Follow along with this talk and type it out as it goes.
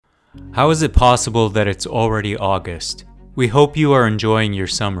How is it possible that it's already August? We hope you are enjoying your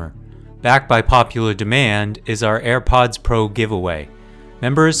summer. Backed by popular demand is our AirPods Pro giveaway.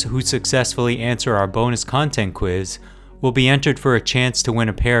 Members who successfully answer our bonus content quiz will be entered for a chance to win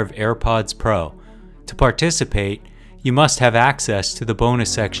a pair of AirPods Pro. To participate, you must have access to the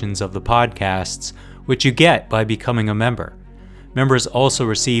bonus sections of the podcasts, which you get by becoming a member. Members also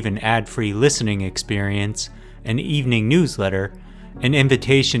receive an ad-free listening experience, an evening newsletter, an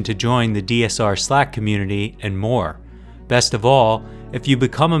invitation to join the DSR Slack community, and more. Best of all, if you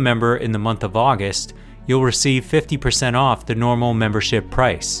become a member in the month of August, you'll receive 50% off the normal membership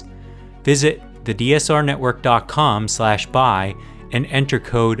price. Visit thedsrnetwork.com/buy and enter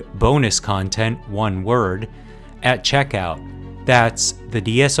code BONUSCONTENT, one word, at checkout. That's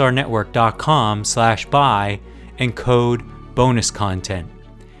thedsrnetwork.com/buy and code BONUSCONTENT.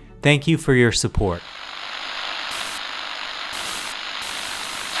 Thank you for your support.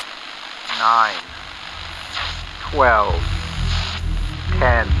 9, 12,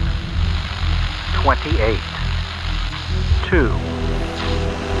 10, 28, 2,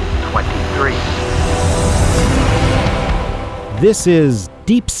 23. This is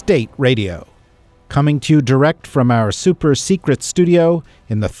Deep State Radio, coming to you direct from our super secret studio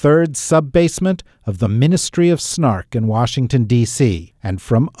in the third sub-basement of the Ministry of Snark in Washington, D.C., and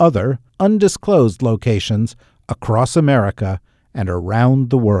from other undisclosed locations across America and around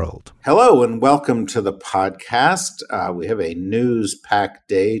the world. Hello and welcome to the podcast. We have a news-packed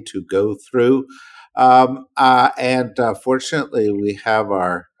day to go through. Fortunately, we have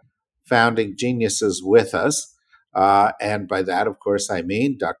our founding geniuses with us. And by that, of course, I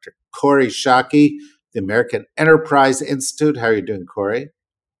mean Dr. Kori Schake, the American Enterprise Institute. How are you doing, Kori?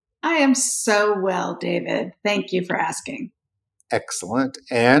 I am so well, David. Thank you for asking. Excellent.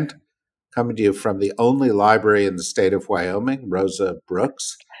 And coming to you from the only library in the state of Wyoming, Rosa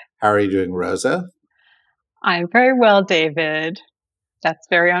Brooks. How are you doing, Rosa? I'm very well, David. That's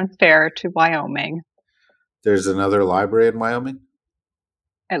very unfair to Wyoming. There's another library in Wyoming?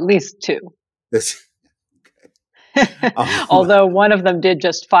 At least two. Okay. Although one of them did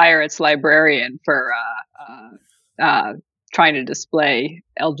just fire its librarian for trying to display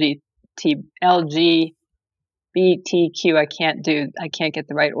LGBTQ, I can't get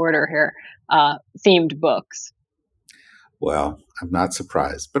the right order here, themed books. Well, I'm not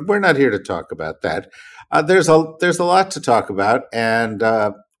surprised, but we're not here to talk about that. There's a lot to talk about, and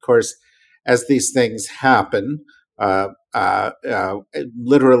of course, as these things happen,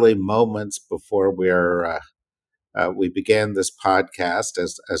 literally moments before we began this podcast,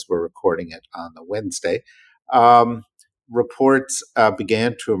 as we're recording it on the Wednesday, reports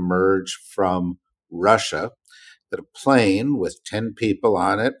began to emerge from Russia that a plane with 10 people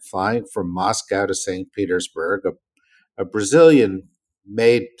on it, flying from Moscow to St. Petersburg, a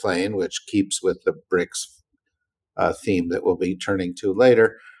Brazilian-made plane, which keeps with the BRICS theme that we'll be turning to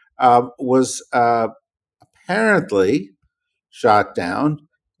later, was apparently shot down,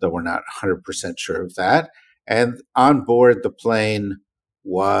 though we're not 100% sure of that. And on board the plane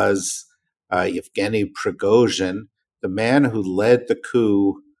was Yevgeny Prigozhin, the man who led the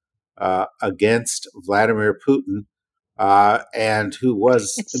coup against Vladimir Putin, and who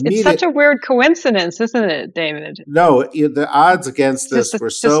was It's such a weird coincidence, isn't it, David? No, the odds against this were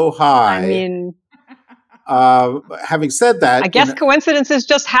so high. I mean, having said that, I guess coincidences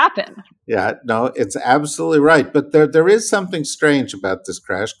just happen. Yeah, no, it's absolutely right. But there is something strange about this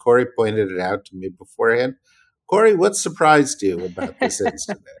crash. Kori pointed it out to me beforehand. Kori, what surprised you about this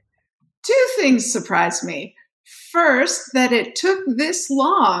incident? Two things surprised me. First, that it took this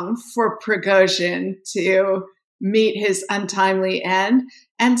long for Prigozhin to meet his untimely end.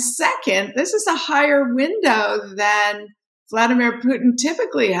 And second, this is a higher window than Vladimir Putin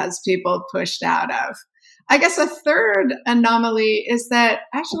typically has people pushed out of. I guess a third anomaly is that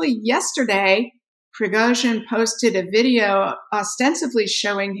actually yesterday, Prigozhin posted a video ostensibly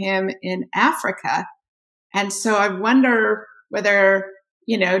showing him in Africa. And so I wonder whether,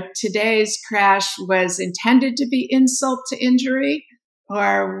 today's crash was intended to be insult to injury,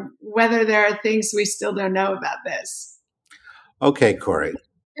 or whether there are things we still don't know about this. Okay, Kori.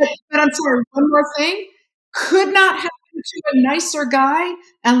 But I'm sorry, one more thing. Could not happen to a nicer guy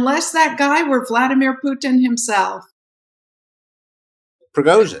unless that guy were Vladimir Putin himself.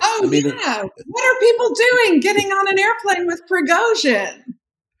 Prigozhin. Oh, yeah. What are people doing getting on an airplane with Prigozhin?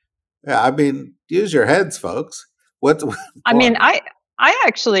 Yeah, use your heads, folks.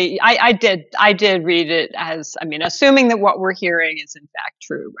 I did read it as, assuming that what we're hearing is in fact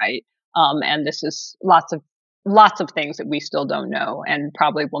true, right? And this is lots of things that we still don't know and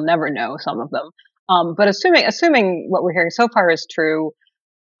probably will never know, some of them. But assuming what we're hearing so far is true,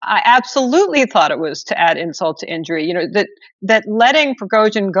 I absolutely thought it was to add insult to injury. That letting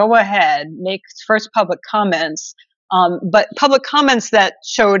Prigozhin go ahead, make first public comments, but public comments that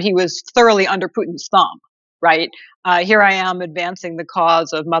showed he was thoroughly under Putin's thumb, right? Here I am advancing the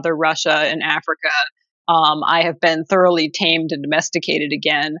cause of Mother Russia in Africa. I have been thoroughly tamed and domesticated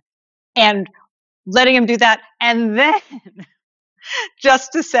again. And letting him do that. And then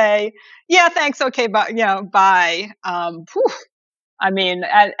just to say, yeah, thanks. Okay. But, bye. I mean,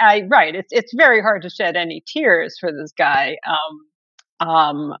 right. It's very hard to shed any tears for this guy.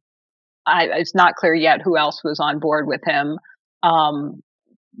 It's not clear yet who else was on board with him.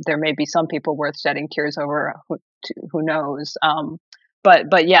 There may be some people worth shedding tears over. Who knows?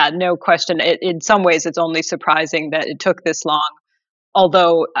 But yeah, no question. In some ways, it's only surprising that it took this long.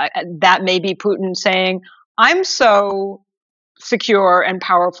 Although that may be Putin saying, "I'm so secure and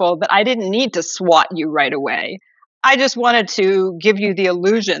powerful that I didn't need to swat you right away. I just wanted to give you the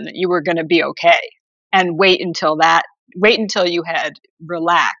illusion that you were going to be okay, and wait until you had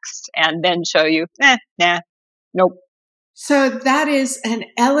relaxed, and then show you, nah, nope." So that is an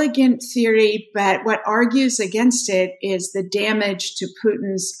elegant theory, but what argues against it is the damage to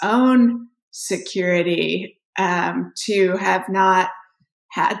Putin's own security to have not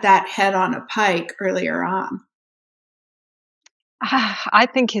had that head on a pike earlier on. I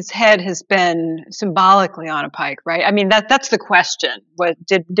think his head has been symbolically on a pike, right? I mean, that's the question.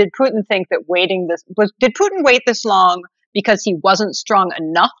 Did Putin think that did Putin wait this long because he wasn't strong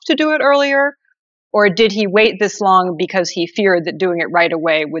enough to do it earlier? Or did he wait this long because he feared that doing it right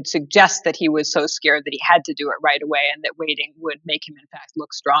away would suggest that he was so scared that he had to do it right away, and that waiting would make him, in fact,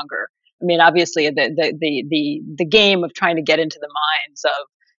 look stronger? I mean, obviously, the game of trying to get into the minds of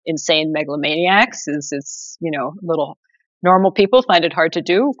insane megalomaniacs is little normal people find it hard to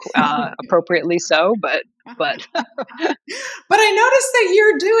do, appropriately so. But but I noticed that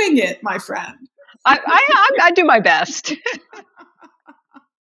you're doing it, my friend. I do my best.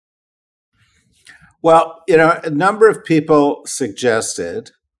 Well, a number of people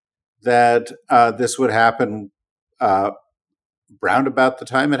suggested that this would happen round about the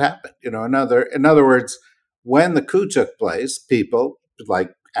time it happened. In other words, when the coup took place, people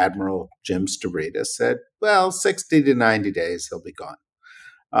like Admiral Jim Stavridis said, well, 60 to 90 days, he'll be gone.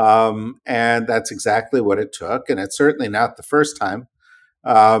 And that's exactly what it took. And it's certainly not the first time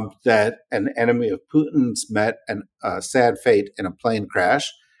that an enemy of Putin's met a sad fate in a plane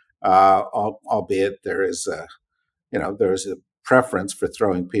crash. Albeit there is a preference for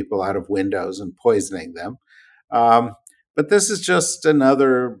throwing people out of windows and poisoning them. But this is just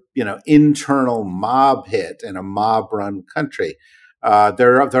another, internal mob hit in a mob-run country.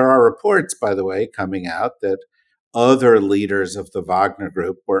 There are reports, by the way, coming out that other leaders of the Wagner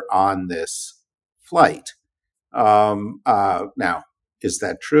Group were on this flight. Now, is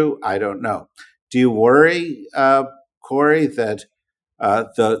that true? I don't know. Do you worry, Corey, that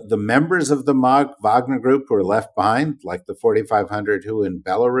the members of the Wagner Group who are left behind, like the 4,500 who in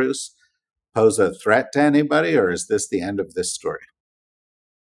Belarus, pose a threat to anybody, or is this the end of this story?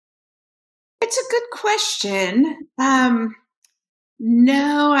 It's a good question.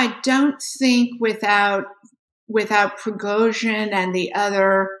 No, I don't think without Prigozhin and the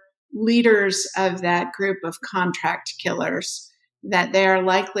other leaders of that group of contract killers that they are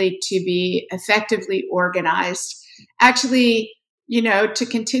likely to be effectively organized. Actually, to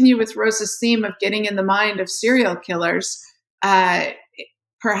continue with Rosa's theme of getting in the mind of serial killers,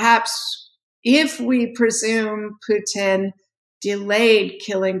 perhaps if we presume Putin delayed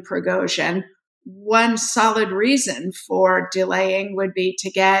killing Prigozhin, one solid reason for delaying would be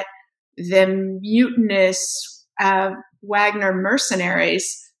to get the mutinous Wagner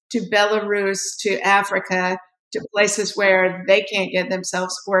mercenaries to Belarus, to Africa, to places where they can't get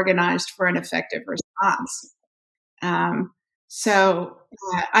themselves organized for an effective response. So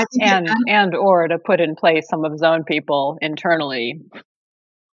I think or to put in place some of his own people internally.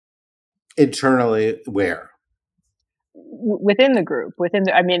 Internally, where? Within the group.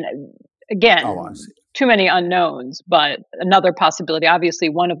 Again, too many unknowns. But another possibility, obviously,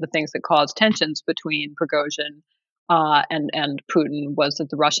 one of the things that caused tensions between Prigozhin and Putin was that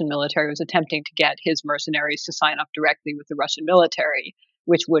the Russian military was attempting to get his mercenaries to sign up directly with the Russian military,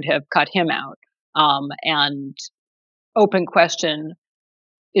 which would have cut him out. And open question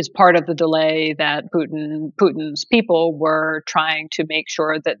is part of the delay that Putin's people were trying to make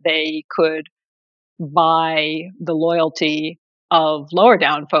sure that they could buy the loyalty of lower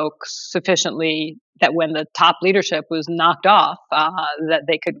down folks sufficiently that when the top leadership was knocked off, that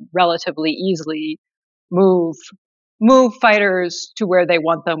they could relatively easily move fighters to where they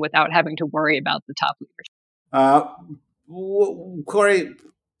want them without having to worry about the top leadership. Corey,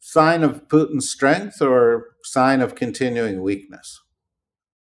 Sign of Putin's strength or sign of continuing weakness?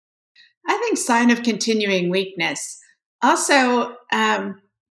 I think sign of continuing weakness. Also,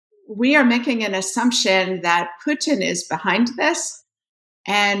 we are making an assumption that Putin is behind this,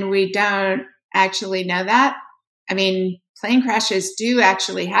 and we don't actually know that. I mean, plane crashes do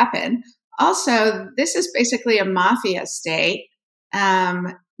actually happen. Also, this is basically a mafia state.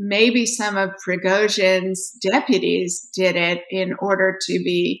 Maybe some of Prigozhin's deputies did it in order to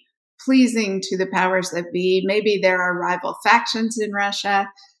be pleasing to the powers that be. Maybe there are rival factions in Russia.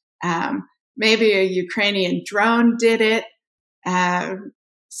 Maybe a Ukrainian drone did it.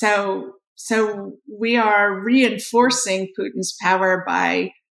 So we are reinforcing Putin's power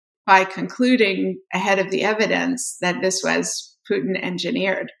by concluding ahead of the evidence that this was Putin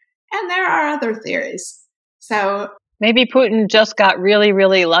engineered. And there are other theories. So maybe Putin just got really,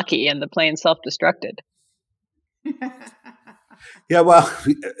 really lucky and the plane self-destructed. Yeah, well,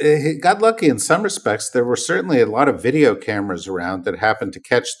 he got lucky in some respects. There were certainly a lot of video cameras around that happened to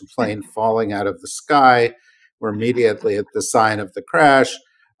catch the plane falling out of the sky. Were immediately at the sign of the crash.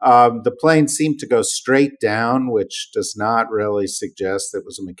 The plane seemed to go straight down, which does not really suggest it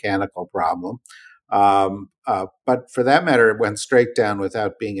was a mechanical problem. But for that matter, it went straight down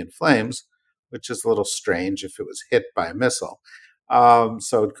without being in flames, which is a little strange if it was hit by a missile.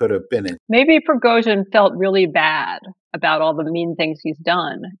 So it could have been in. Maybe Prigozhin felt really bad about all the mean things he's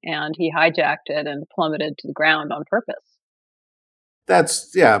done, and he hijacked it and plummeted to the ground on purpose.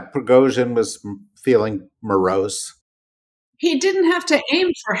 Prigozhin was feeling morose. He didn't have to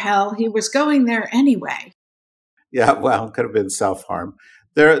aim for hell. He was going there anyway. Yeah, well, it could have been self-harm.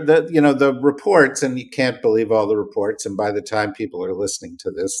 The reports, and you can't believe all the reports, and by the time people are listening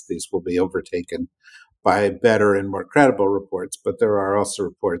to this, these will be overtaken by better and more credible reports. But there are also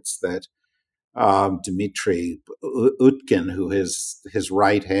reports that Dmitry Utkin, who his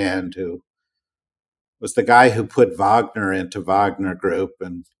right hand, who was the guy who put Wagner into Wagner Group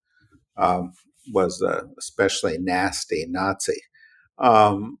and was especially nasty Nazi,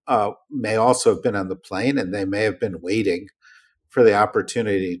 may also have been on the plane, and they may have been waiting for the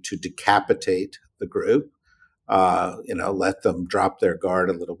opportunity to decapitate the group, let them drop their guard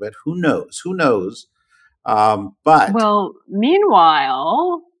a little bit. Who knows? But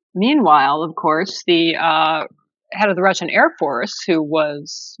meanwhile, of course, the head of the Russian Air Force, who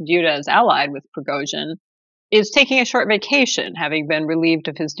was viewed as allied with Prigozhin, is taking a short vacation, having been relieved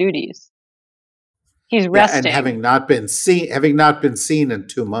of his duties. He's resting, and having not been seen in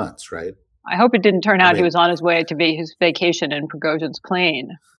 2 months, right? I hope it didn't turn out he was on his way to his vacation in Prigozhin's plane.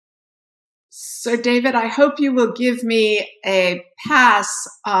 So, David, I hope you will give me a pass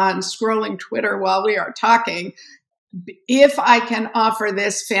on scrolling Twitter while we are talking, if I can offer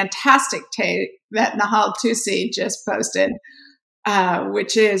this fantastic take that Nahal Tusi just posted,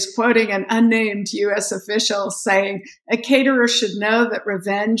 which is quoting an unnamed U.S. official saying, "A caterer should know that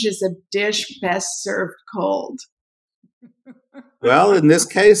revenge is a dish best served cold." Well, in this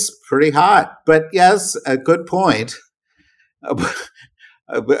case, pretty hot, but yes, a good point.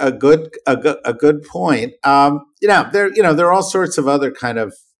 A good point. There are all sorts of other kind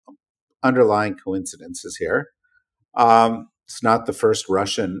of underlying coincidences here. It's not the first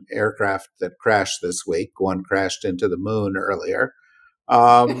Russian aircraft that crashed this week. One crashed into the moon earlier,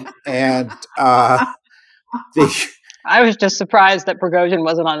 and I was just surprised that Prigozhin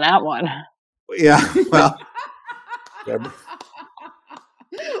wasn't on that one. Yeah, well.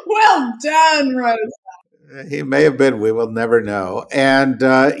 Well done, Rose. He may have been. We will never know. And,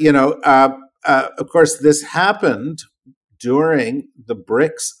 of course, this happened during the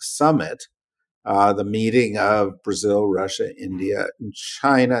BRICS summit, the meeting of Brazil, Russia, India, and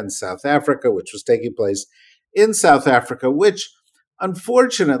China and South Africa, which was taking place in South Africa, which,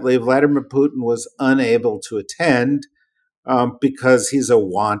 unfortunately, Vladimir Putin was unable to attend because he's a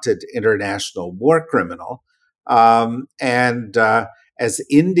wanted international war criminal. As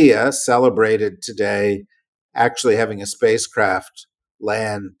India celebrated today, actually having a spacecraft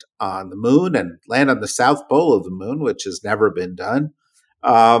land on the moon and land on the South Pole of the moon, which has never been done.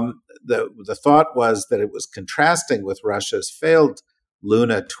 The thought was that it was contrasting with Russia's failed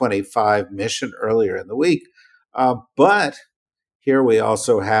Luna 25 mission earlier in the week. But here we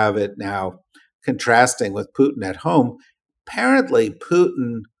also have it now contrasting with Putin at home. Apparently,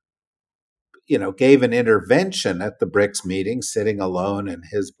 Putin gave an intervention at the BRICS meeting, sitting alone in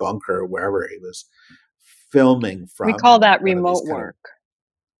his bunker, wherever he was filming from. We call that remote work.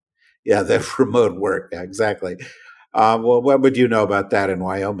 The remote work, exactly. Well, what would you know about that in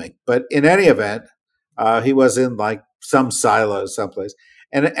Wyoming? But in any event, he was in like some silo someplace.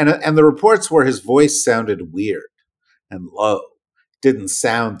 And the reports were his voice sounded weird and low. didn't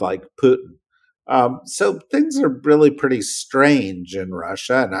sound like Putin. So things are really pretty strange in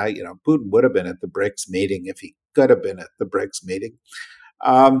Russia, and Putin would have been at the BRICS meeting if he could have been at the BRICS meeting.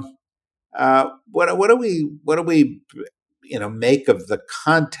 What do we make of the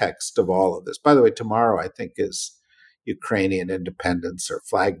context of all of this? By the way, tomorrow I think is Ukrainian Independence or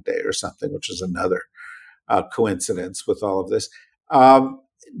Flag Day or something, which is another coincidence with all of this. The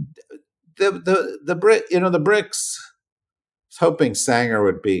BRICS. I was hoping Sanger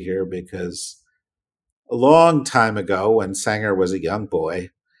would be here because a long time ago, when Sanger was a young boy,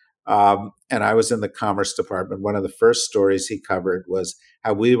 and I was in the Commerce Department, one of the first stories he covered was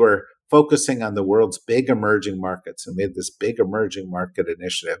how we were focusing on the world's big emerging markets, and we had this big emerging market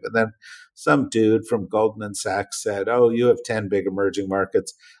initiative. And then some dude from Goldman Sachs said, "Oh, you have 10 big emerging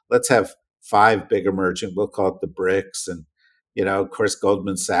markets. Let's have 5 big emerging. We'll call it the BRICS." And of course,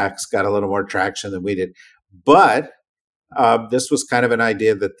 Goldman Sachs got a little more traction than we did, but this was kind of an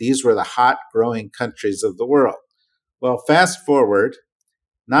idea that these were the hot growing countries of the world. Well, fast forward,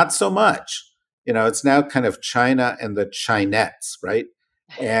 not so much. It's now kind of China and the Chinettes, right?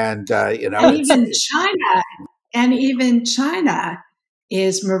 And even China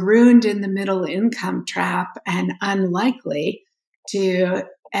is marooned in the middle income trap and unlikely to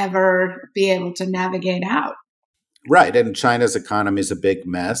ever be able to navigate out. Right, and China's economy is a big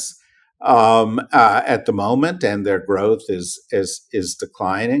mess at the moment, and their growth is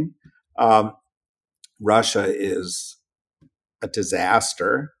declining. Russia is a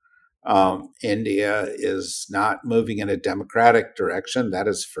disaster. India is not moving in a democratic direction, that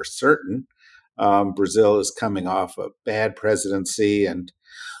is for certain. Brazil is coming off a bad presidency and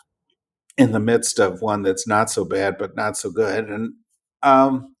in the midst of one that's not so bad but not so good. And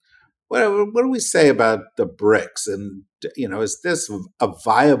what do we say about the BRICS? And is this a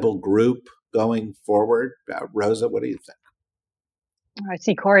viable group going forward? Rosa, what do you think? I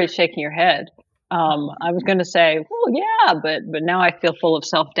see Corey shaking your head. I was going to say, well, yeah, but now I feel full of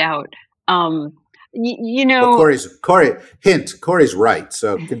self-doubt. Well, Corey's right.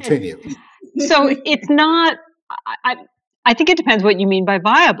 So continue. So it's not. I think it depends what you mean by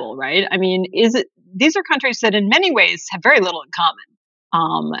viable, right? I mean, these are countries that in many ways have very little in common.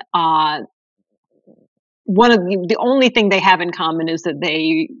 One of the only thing they have in common is that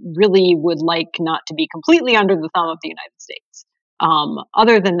they really would like not to be completely under the thumb of the United States.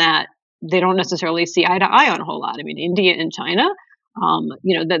 Other than that, they don't necessarily see eye to eye on a whole lot. I mean, India and China,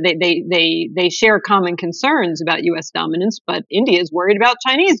 that they share common concerns about U.S. dominance, but India is worried about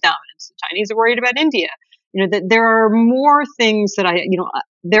Chinese dominance. The Chinese are worried about India. That there are more things that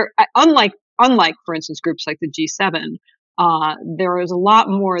they're unlike, for instance, groups like the G7. There is a lot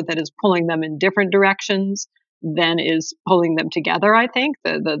more that is pulling them in different directions than is pulling them together. I think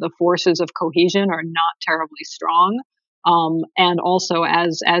the forces of cohesion are not terribly strong. And also,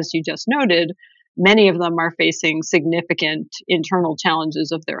 as you just noted, many of them are facing significant internal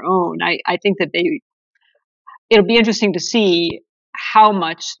challenges of their own. I think that it'll be interesting to see how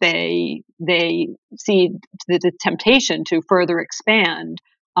much they see the temptation to further expand.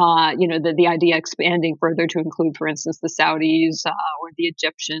 The idea expanding further to include, for instance, the Saudis or the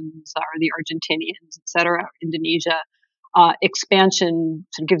Egyptians or the Argentinians, et cetera, Indonesia. Expansion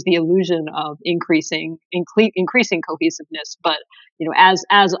sort of gives the illusion of increasing cohesiveness, but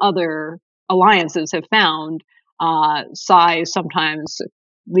as other alliances have found, size sometimes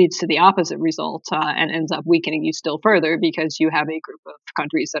leads to the opposite result and ends up weakening you still further because you have a group of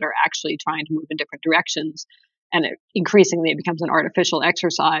countries that are actually trying to move in different directions, and increasingly it becomes an artificial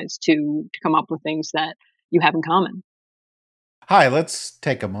exercise to come up with things that you have in common. Hi, let's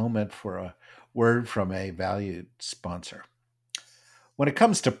take a moment for a word from a valued sponsor. When it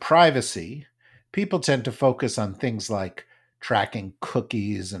comes to privacy, people tend to focus on things like tracking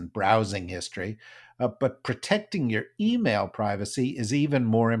cookies and browsing history, but protecting your email privacy is even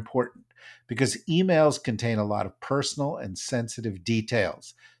more important because emails contain a lot of personal and sensitive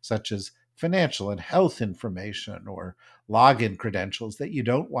details, such as financial and health information or login credentials that you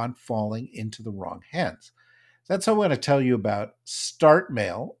don't want falling into the wrong hands. That's how I want to tell you about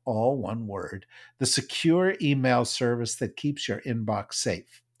StartMail, all one word, the secure email service that keeps your inbox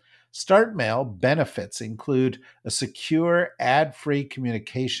safe. StartMail benefits include a secure ad-free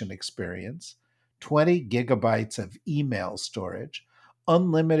communication experience, 20 gigabytes of email storage,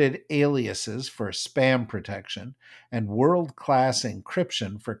 unlimited aliases for spam protection, and world-class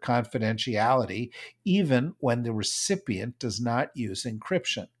encryption for confidentiality, even when the recipient does not use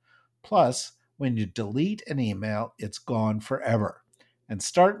encryption. Plus, when you delete an email, it's gone forever. And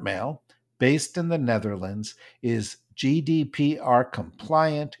StartMail, based in the Netherlands, is GDPR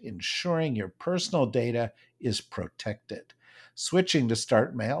compliant, ensuring your personal data is protected. Switching to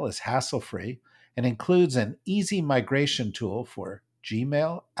Start Mail is hassle-free and includes an easy migration tool for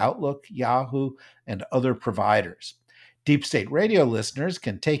Gmail, Outlook, Yahoo, and other providers. Deep State Radio listeners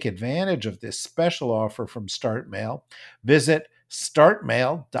can take advantage of this special offer from Start Mail. Visit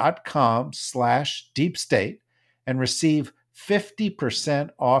startmail.com/deepstate and receive 50%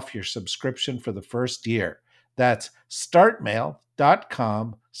 off your subscription for the first year. That's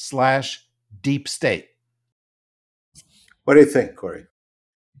startmail.com/deepstate. What do you think, Corey?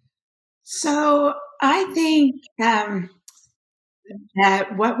 So I think that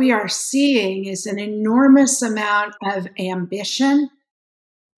what we are seeing is an enormous amount of ambition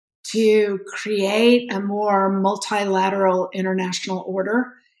to create a more multilateral international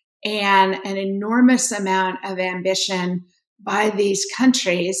order, and an enormous amount of ambition by these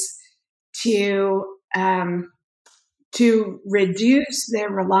countries to reduce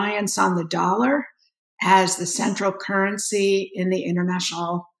their reliance on the dollar as the central currency in the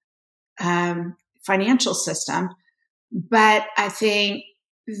international financial system. But I think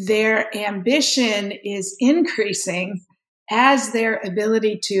their ambition is increasing as their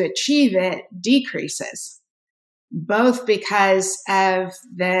ability to achieve it decreases, both because of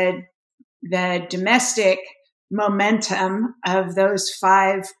the domestic momentum of those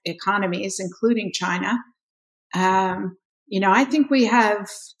 5 economies, including China. I think we have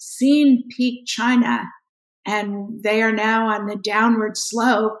seen peak China, and they are now on the downward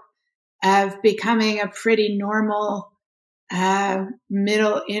slope of becoming a pretty normal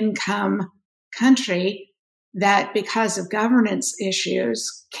middle income country that, because of governance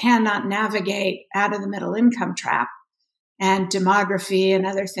issues, cannot navigate out of the middle income trap, and demography and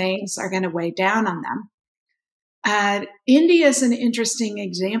other things are going to weigh down on them. India is an interesting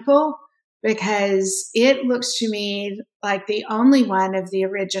example because it looks to me like the only one of the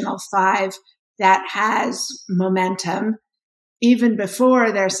original 5 that has momentum, even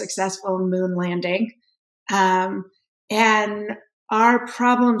before their successful moon landing. And our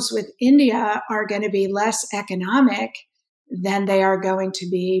problems with India are going to be less economic than they are going to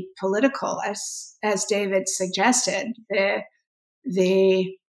be political, as David suggested.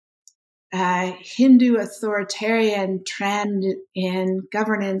 The Hindu authoritarian trend in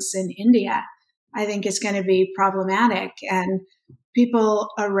governance in India, I think, is going to be problematic. And people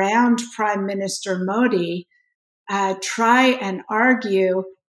around Prime Minister Modi try and argue,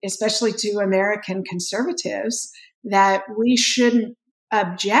 especially to American conservatives, that we shouldn't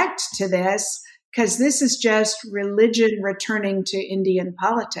object to this because this is just religion returning to Indian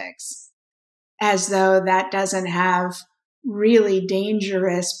politics, as though that doesn't have really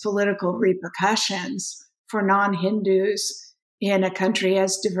dangerous political repercussions for non-Hindus in a country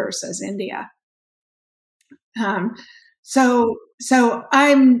as diverse as India. So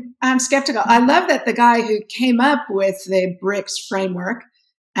I'm skeptical. I love that the guy who came up with the BRICS framework,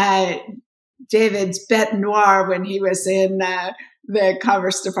 David's bête noire when he was in the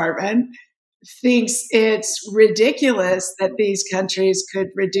Commerce Department, thinks it's ridiculous that these countries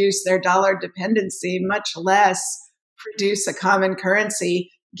could reduce their dollar dependency, much less produce a common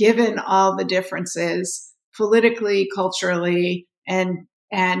currency, given all the differences politically, culturally, and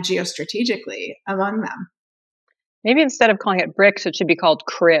geostrategically among them. Maybe instead of calling it BRICS, it should be called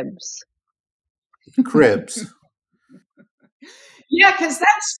cribs. Cribs. Yeah, because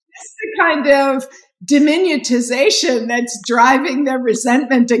that's the kind of diminutization that's driving their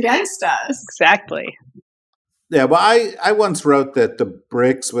resentment against us. Exactly. Yeah, well, I once wrote that the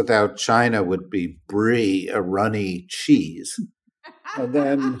BRICS without China would be brie, a runny cheese. And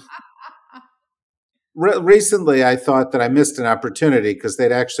then recently I thought that I missed an opportunity because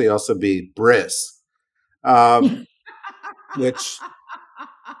they'd actually also be Bris, which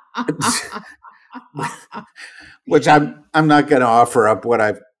I'm not going to offer up what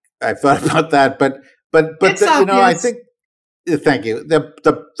I thought about that, but I think, thank you.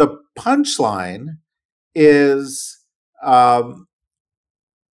 The punchline is, I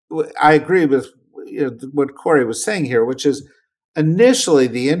agree with what Corey was saying here, which is initially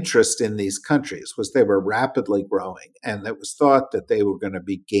the interest in these countries was they were rapidly growing, and it was thought that they were going to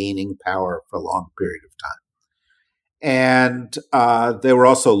be gaining power for a long period of time. And they were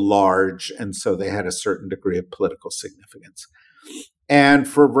also large, and so they had a certain degree of political significance. And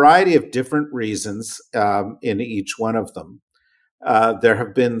for a variety of different reasons in each one of them, there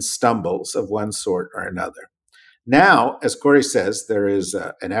have been stumbles of one sort or another. Now, as Corey says, there is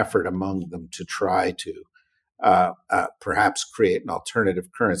an effort among them to try to perhaps create an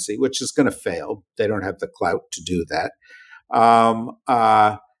alternative currency, which is going to fail. They don't have the clout to do that.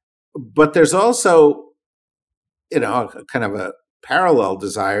 But there's also, kind of a parallel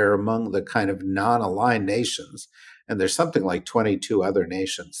desire among the kind of non-aligned nations, And there's something like 22 other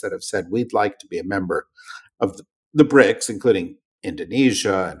nations that have said, we'd like to be a member of the BRICS, including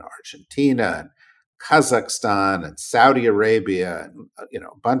Indonesia and Argentina and Kazakhstan and Saudi Arabia and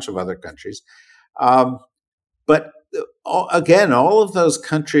a bunch of other countries. But again, all of those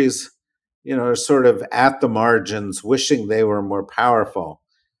countries, are sort of at the margins, wishing they were more powerful.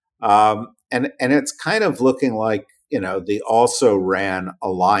 And it's kind of looking like, the also-ran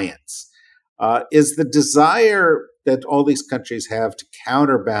alliance. Is the desire that all these countries have to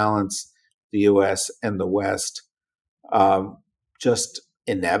counterbalance the U.S. and the West just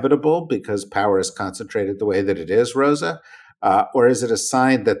inevitable because power is concentrated the way that it is, Rosa? Or is it a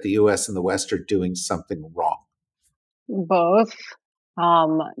sign that the U.S. and the West are doing something wrong? Both.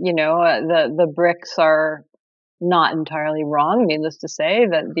 The BRICS are not entirely wrong. Needless to say,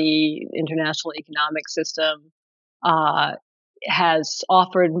 that the international economic system has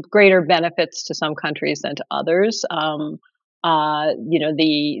offered greater benefits to some countries than to others.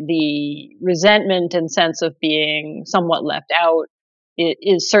 The resentment and sense of being somewhat left out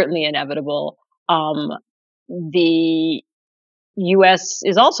is certainly inevitable. The U.S.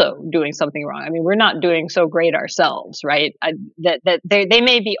 is also doing something wrong. I mean, we're not doing so great ourselves, right? That they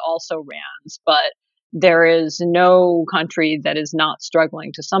may be also rans, but there is no country that is not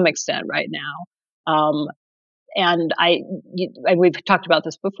struggling to some extent right now. And we've talked about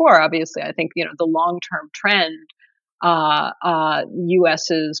this before. Obviously, I think the long-term trend,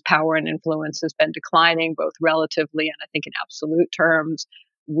 U.S.'s power and influence has been declining, both relatively and I think in absolute terms.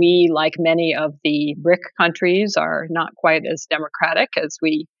 We, like many of the BRIC countries, are not quite as democratic as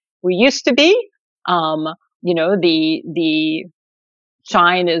we used to be. The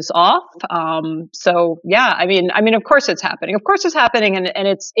shine is off. So yeah, I mean, of course it's happening. Of course it's happening, and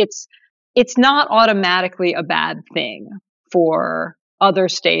it's not automatically a bad thing for other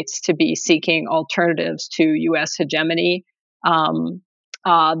states to be seeking alternatives to U.S. hegemony.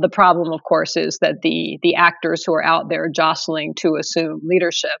 The problem, of course, is that the actors who are out there jostling to assume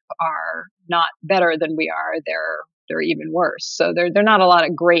leadership are not better than we are. They're even worse. So there are not a lot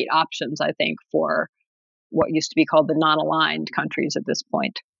of great options, I think, for what used to be called the non-aligned countries at this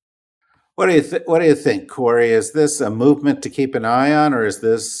point. What do you think, Corey? Is this a movement to keep an eye on, or is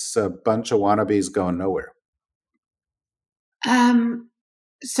this a bunch of wannabes going nowhere?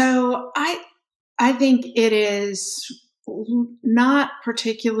 So I think it is not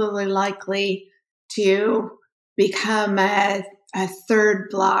particularly likely to become a third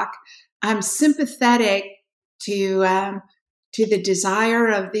bloc. I'm sympathetic to the desire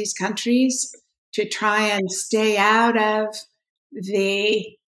of these countries to try and stay out of the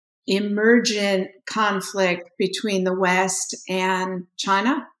emergent conflict between the West and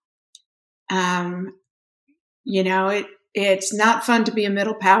China. It's not fun to be a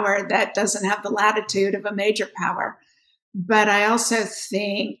middle power that doesn't have the latitude of a major power. But I also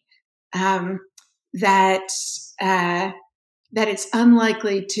think that it's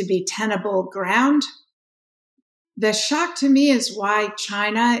unlikely to be tenable ground. The shock to me is why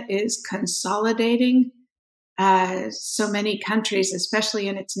China is consolidating so many countries, especially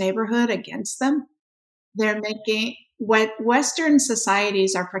in its neighborhood, against them. They're making what Western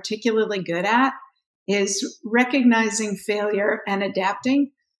societies are particularly good at is recognizing failure and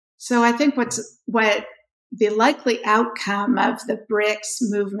adapting. So I think what the likely outcome of the BRICS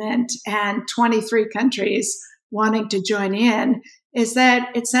movement and 23 countries wanting to join in is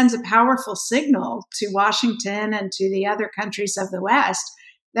that it sends a powerful signal to Washington and to the other countries of the West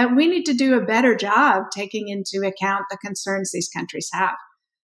that we need to do a better job taking into account the concerns these countries have.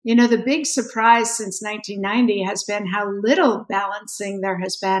 The big surprise since 1990 has been how little balancing there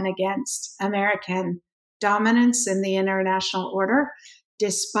has been against American dominance in the international order,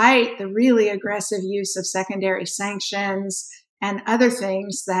 despite the really aggressive use of secondary sanctions and other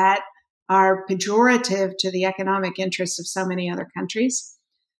things that are pejorative to the economic interests of so many other countries.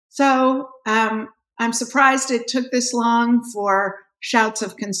 So I'm surprised it took this long for shouts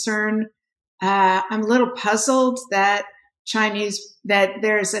of concern. I'm a little puzzled that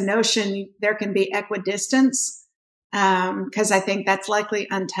there's a notion there can be equidistance, because I think that's likely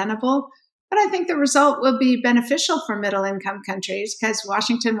untenable. But I think the result will be beneficial for middle-income countries because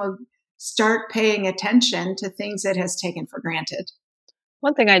Washington will start paying attention to things it has taken for granted.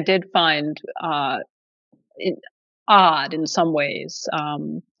 One thing I did find odd in some ways,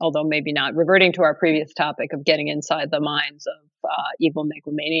 although maybe not, reverting to our previous topic of getting inside the minds of evil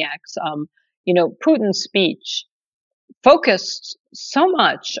megalomaniacs, Putin's speech focused so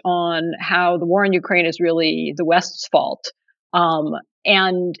much on how the war in Ukraine is really the West's fault.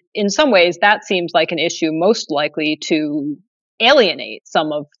 And in some ways, that seems like an issue most likely to alienate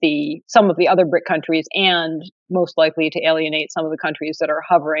some of the other BRIC countries, and most likely to alienate some of the countries that are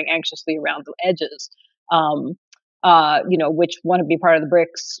hovering anxiously around the edges. Which want to be part of the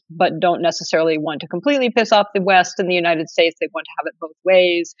BRICS, but don't necessarily want to completely piss off the West and the United States. They want to have it both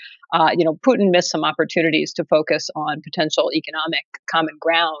ways. Putin missed some opportunities to focus on potential economic common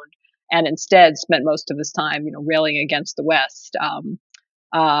ground, and instead spent most of his time, railing against the West,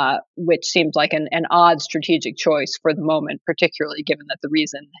 which seems like an odd strategic choice for the moment, particularly given that the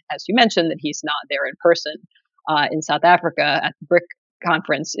reason, as you mentioned, that he's not there in person in South Africa at the BRIC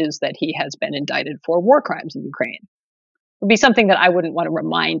conference is that he has been indicted for war crimes in Ukraine. It would be something that I wouldn't want to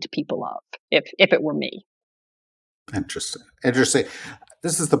remind people of if it were me. Interesting.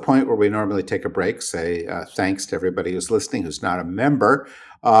 This is the point where we normally take a break, say thanks to everybody who's listening, who's not a member,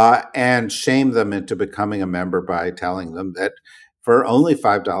 and shame them into becoming a member by telling them that for only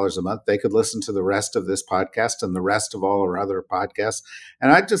 $5 a month, they could listen to the rest of this podcast and the rest of all our other podcasts.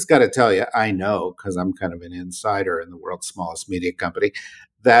 And I just got to tell you, I know, because I'm kind of an insider in the world's smallest media company,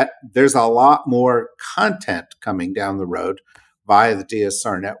 that there's a lot more content coming down the road via the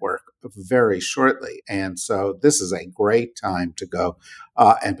DSR network very shortly. And so this is a great time to go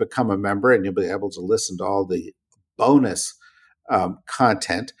and become a member, and you'll be able to listen to all the bonus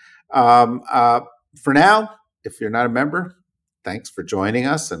content. For now, if you're not a member, thanks for joining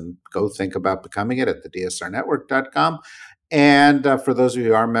us, and go think about becoming it at thedsrnetwork.com. And for those of you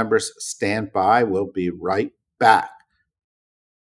who are members, stand by. We'll be right back.